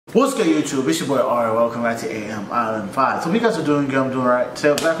What's good, YouTube? It's your boy Ari. Welcome back to AM Island 5. So, what you guys are doing good, I'm doing right.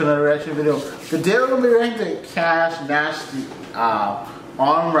 So, back with another reaction video. Today, we're going to be reacting to Cash Nasty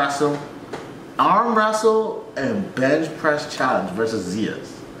arm wrestle and bench press challenge versus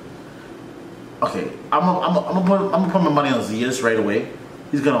Zias. Okay, I'm gonna put my money on Zias right away.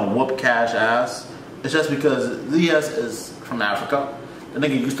 He's gonna whoop Cash ass. It's just because Zias is from Africa. The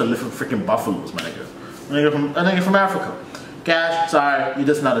nigga used to live in freaking buffaloes, my nigga. A nigga from Africa. Cash, sorry, you're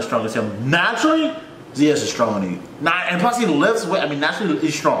just not as strong as him. Naturally, Zias is stronger than you. And plus he lifts weight. I mean, naturally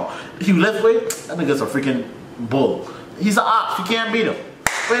he's strong. If you lift weight, that nigga's a freaking bull. He's an ox. You can't beat him.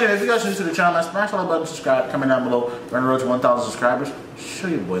 But anyway, if you guys are new to the channel, smash the like button, subscribe, comment down below. We're on the road to 1,000 subscribers. Show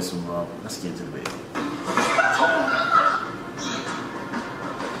your boys some love. Let's get into the video.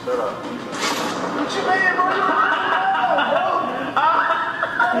 Shut up. What you mean, bro?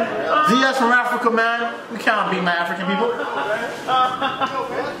 Zias from Africa, man. We can't beat my African people.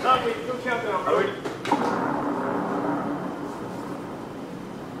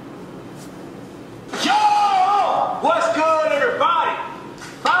 Yo! What's good, everybody?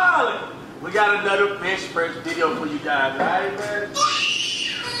 Finally, we got another bench press video for you guys, alright, man?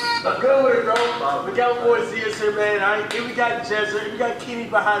 A good one, bro. We got boy Zias here, man. Alright, and we got Jezzer, we got Kenny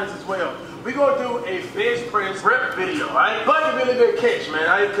behind us as well. We're gonna do a bench press rep video, alright? But a really good catch, man,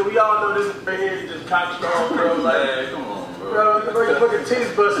 alright? Cause we all know this is right here is just cock strong, bro. Like, man, come on, bro. Bro, your fucking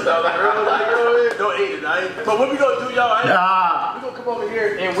titties busted out, bro. Like, don't eat it, alright? But what we gonna do, y'all, alright? We gonna come over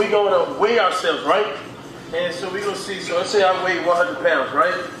here and we gonna weigh ourselves, right? And so we gonna see, so let's say I weigh 100 pounds,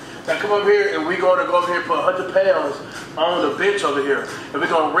 right? Now come over here and we're gonna go over here and put 100 pounds on the bench over here. And we're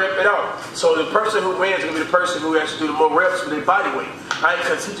gonna rep it out. So the person who wins is gonna be the person who actually do the more reps with their body weight. Alright,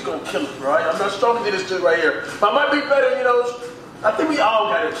 because he's gonna kill it, right? I'm not strong to this dude right here. But I might be better, you know. I think we all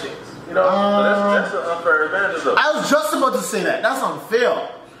got a chance. You know, so that's an unfair advantage though. I was just about to say that. That's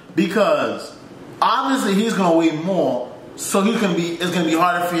unfair. Because obviously he's gonna weigh more, so it's gonna be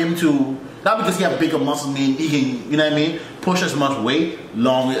harder for him to, not because he have bigger muscles, mean he can, you know what I mean, push as much weight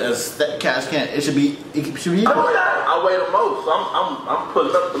long as that Cash can't. It should be equal. I weigh the most. So I'm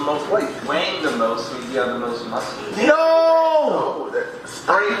putting up the most weight. Weighing the most means you have the most muscle. No!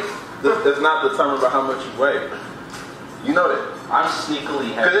 Strength does not determine by how much you weigh. You know that. I'm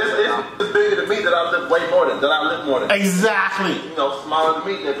sneakily heavy. Because it's bigger than me that I lift way more than. Exactly. You know, smaller than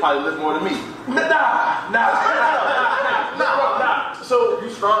me, they probably lift more than me. Nah. So You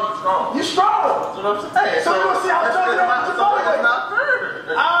strong. you strong. That's what I'm saying. So we gonna see how strong you are with your body weight. Not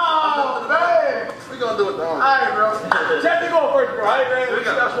fair. Oh man. We gonna do it the only. Alright, bro. Jeff, you going first, bro. Alright, man. We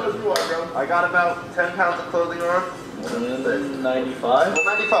got show us you are, bro. I got about 10 pounds of clothing on. 95? 95.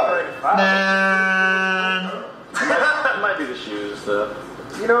 Man. That might be the shoes, though.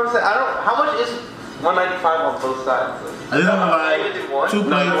 You know what I'm saying? How much is 195 on both sides? I didn't know like 2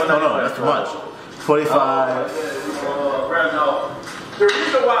 plates. No, that's too much. 45. The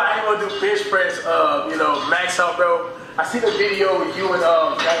reason why I ain't gonna do bench press, you know, max out, bro. I seen a video with you and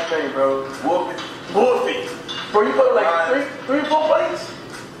that thing, bro. Wolfie. Bro, you put like three or 4 plates?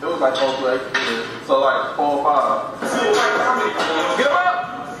 It was like 4 plates. So like 4 or 5. Get them up.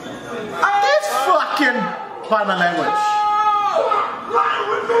 This fucking partner language. Stop lying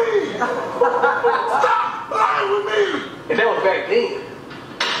with me. Stop lying with me. And that was back then.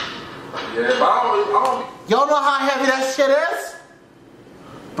 Yeah, but I don't Y'all know how heavy that shit is?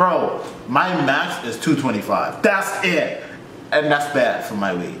 Bro, my max is 225. That's it. And that's bad for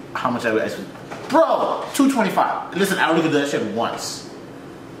my weight. How much I weigh? Bro, 225. Listen, I only can do that shit once.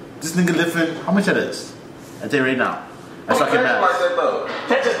 This nigga lifting, how much that is? I tell you right now. That's fucking mad. like that though.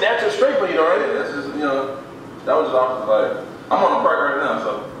 That's just natural straight for you, though, right? Yeah, that's just, you know, that was just off like, I'm on a perk right now,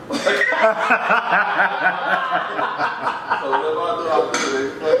 so. So whatever I do, I'll do it.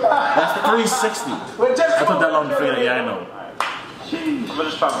 That's 360. I took that long to figure it out. Yeah, I know. I'm gonna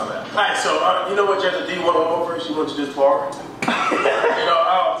just try my best. Alright, so you know what, Jessica, do you want to go first? You want to just bar? You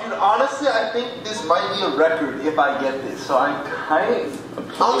know, Dude, honestly, I think this might be a record if I get this. So I'm kind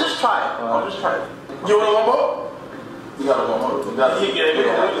of... I'll just try it. you want to warm up? You gotta go more. You gotta get it.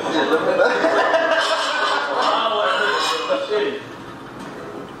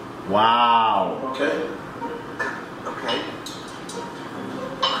 Wow. Okay.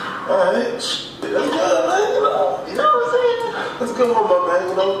 Alright. That's good, man. You know what I'm saying? That's a good warm up, man.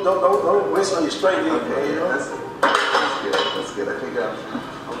 You know, don't waste on your strength either, man. You know? That's good. I think I'm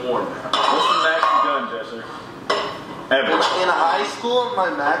warm. What's the max you've done, Jester? Ever? In high school, my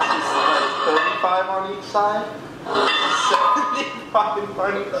max is like 35 on each side. 75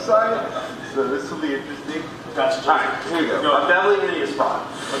 on each side. So this will be interesting. Gotcha. Alright, here we go. I'm definitely gonna need a spot.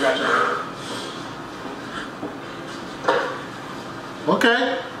 I got you.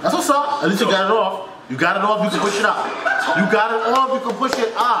 Okay. That's what's up. At least you got it off. You got it off, you can push it up. You got it off, you can push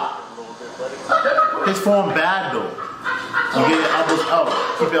it up. His form bad though. You get your elbows out.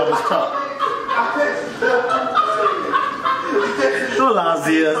 Keep your elbows tucked. Don't laugh,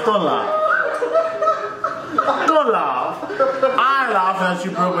 Zias. Don't laugh. Don't laugh. I ain't laughing at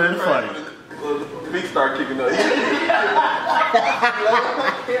you, bro, but it's funny. Feet start kicking up.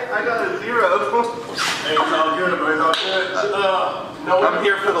 I got a 0. Hey, it's all good, bro. It's all good. No, I'm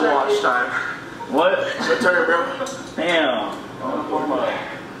here for the watch time. What? Your turn, bro. Damn.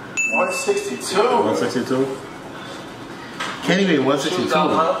 162. 162. Kenny made 162.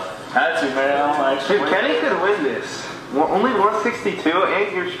 Had to, man. I'm like, Dude, Kenny could win this. Only 162,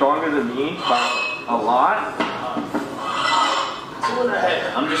 and you're stronger than me by a lot.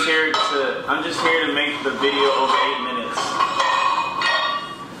 I'm just here to make the video over 8 minutes.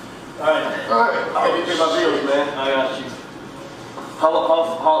 Alright. I'll get my bills, man. I got you.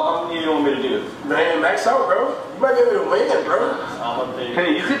 How many do you want me to do? Man, max out, bro. You might be able to win, bro. Hey,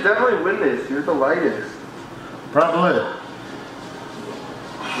 you could definitely win this. You're the lightest. Probably.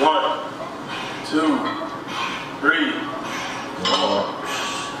 1, 2, 3, 4,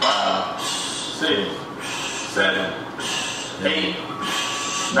 5, 6, 7, 8,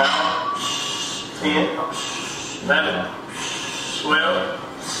 9, 10, 11, 12,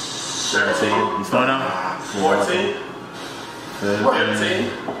 13, He's going out. 14, 15,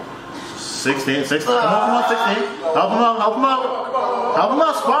 16. 16. Come on, 16. Help him out. Help him out. Help him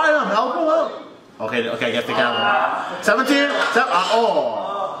out. Spy him. Help him out. Okay, I guess they count. 17.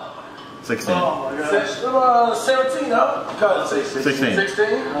 16. Oh my God. 17, huh? Gotta say 16. 16.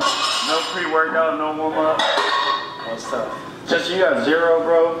 No pre-workout, no warm-up. That's tough. Just you got 0,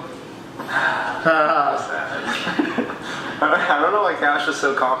 bro. I don't know why Cash was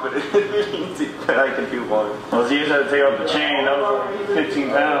so confident that I could do one. Well, Zias had to take off the chain. That was 15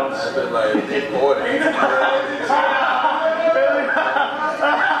 pounds. It's been like 40.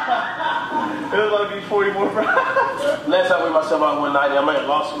 It was like be 40 more pounds. Last time I weighed myself out 190, I might have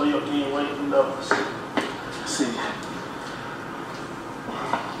lost a little gain weight. Who knows? Let's see.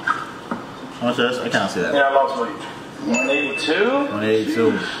 How much is this? I can't see that. Yeah, I lost weight. 182?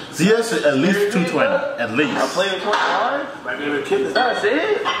 182. Zias at least 220. At least. I played with 25? Might be able to kick this. That's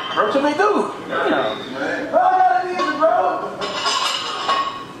it? Bro, what you may do? Damn. Bro, I got it easy, bro.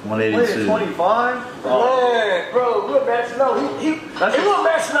 182. 25? Man, bro, we're maxing out. He was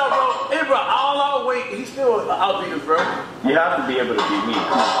maxing out, bro. Hey, bro, all our weight, he still outbeat us, bro. You have to be able to beat me.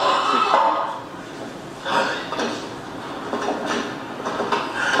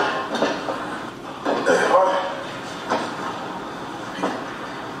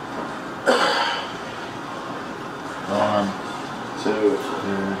 One, 2,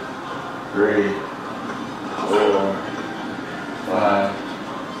 3, 4, 5,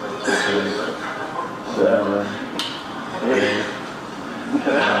 6, 7, 8,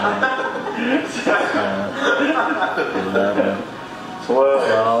 11,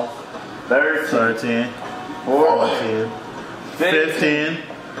 12, 13, 14, 15,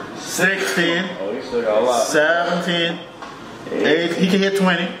 16, Oh, you still got a lot. 17, 8. He can hit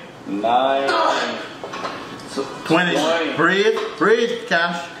 20. 9, 20. Breathe,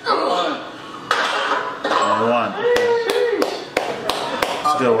 Cash. 1.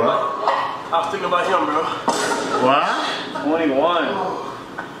 Still what? I was thinking about him, bro. What? 21.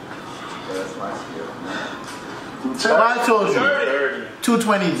 That's my skill. I told you. 30.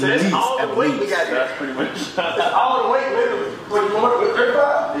 220 at That's least. all the At weight we least. got. That's pretty much. That's all the weight, literally. What, you want with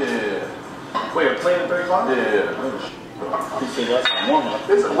 35? Yeah. Wait, I'm playing 35? Yeah. He said that's my warm-up.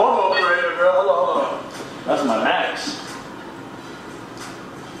 It's a warm-up right here, bro. Hold on. That's my max.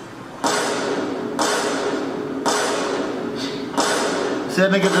 See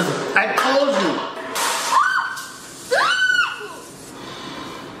that nigga just. I told you.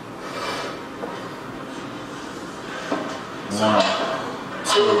 One,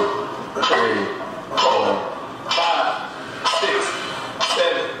 2, 3, 4, 5, 6,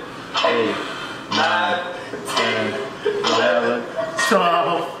 7, 8, 9, 10, 11,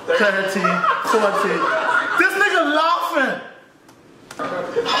 12, 13, 14. This nigga laughing.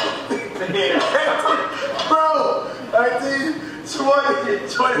 Bro, 19, 20,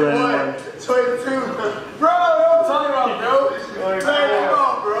 21, 22. Bro, what I'm talking about, bro? Man, come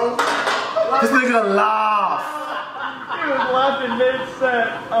on, bro. This nigga laugh. He was laughing mid-set.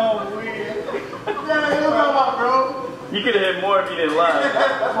 Oh, weird. Yeah, what you talking about, bro? You could have hit more if you didn't laugh.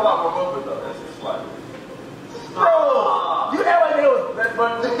 That's what I'm moving, though. That's just like. Bro, you act like they was, but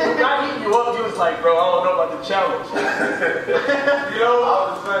when I hit you up, you was like, bro, I don't know about the challenge. You know,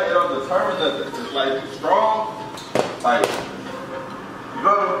 I was saying, determined that it's like strong. Like, you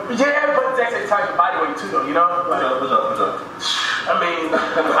go Yeah, but that's a type of body weight too, though. You know. Like, What's up? I mean,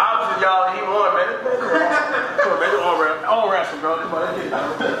 obviously y'all eat more, man. Come on, man. Arm wrestle, bro. Come on, let's get it.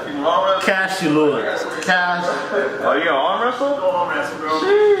 Cash, you lose. Cash. Oh, you gonna arm wrestle? Arm wrestle, bro.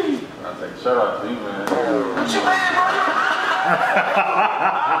 Jeez. I'll take a shout out to you, man. What you man, bro?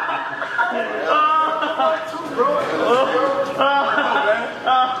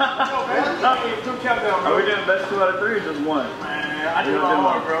 Are we doing best 2 out of 3 or just 1? Man, I did my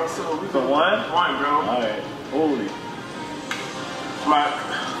arm, bro. So we So 1? 1, bro. Alright. Holy. My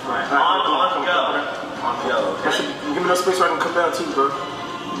On go. give me no space so I can come down too, bro.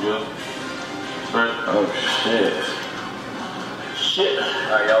 Good. Right. Oh shit. Shit.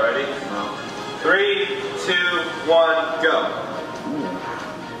 Alright, y'all ready? 3, 2, 1, go.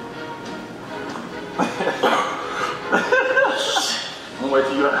 I'm gonna wait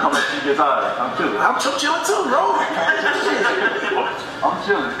till how much you get tired. I'm chilling. I'm chilling too, bro. I'm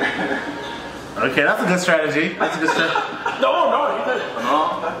chilling. Okay, that's a good strategy. That's a good strategy. No, he did.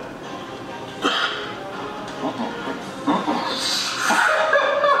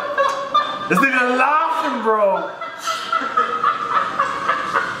 This nigga laughing, bro.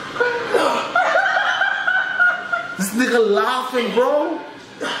 This nigga laughing, bro.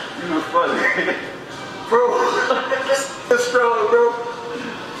 You was funny. Bro, it's strong, bro.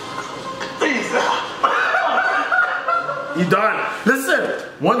 You done. Listen,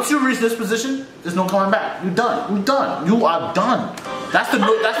 once you reach this position, there's no coming back. You done. You done. You are done. That's the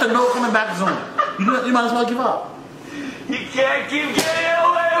no coming back zone. You might as well give up. You can't keep getting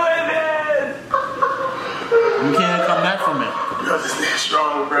away with it. You can't come back from it. Yo, this nigga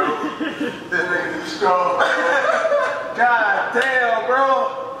strong, bro. This nigga strong. God damn,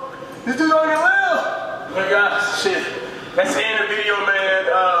 bro. This dude on your will. Oh my gosh, shit. That's the end of the video, man.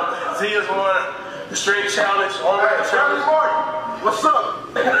 Zias won the string challenge. Challenge. What's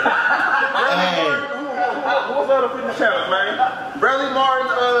up? Hey. What's up in the challenge, man? Bradley Martin,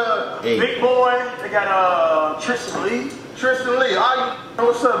 Hey. Big Boy. They got Tristan Lee.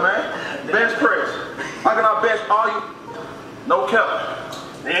 What's up, man? Bench press. I got bench all you. No cap.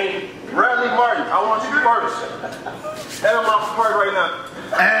 Bradley Martin, I want you first. Head on my heart right now.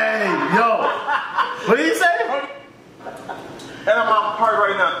 Hey, yo. What did he say? Head on my heart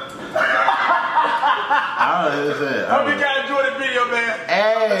right now. I don't know what he said. Hope you guys enjoyed the video, man.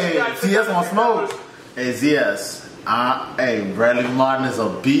 Hey, Zias on smoke. Hey, Zias. Hey, Bradley Martin is a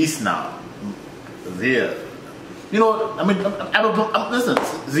beast now. Zias. You know what? I mean, listen,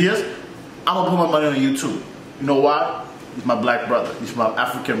 Zias, I'm gonna put my money on you too. You know why? He's my black brother. He's my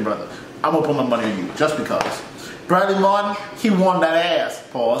African brother. I'm gonna put my money on you just because. Bradley Martin, he won that ass.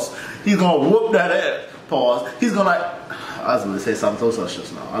 Pause. He's gonna whoop that ass. Pause. He's gonna. I was gonna say something so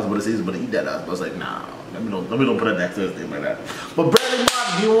just now. I was gonna say he's gonna eat that ass, but I was like, nah. Let me don't put it next to thing like that. But Bradley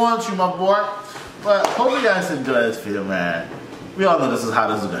Martin, he wants you, my boy. But hope you guys enjoy this video, man. We all know this is how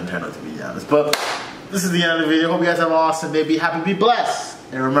this is gonna turn out, to be honest. But this is the end of the video. Hope you guys have an awesome day. Be happy, be blessed.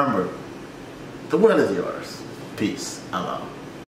 And remember, the world is yours. Peace. I'm out.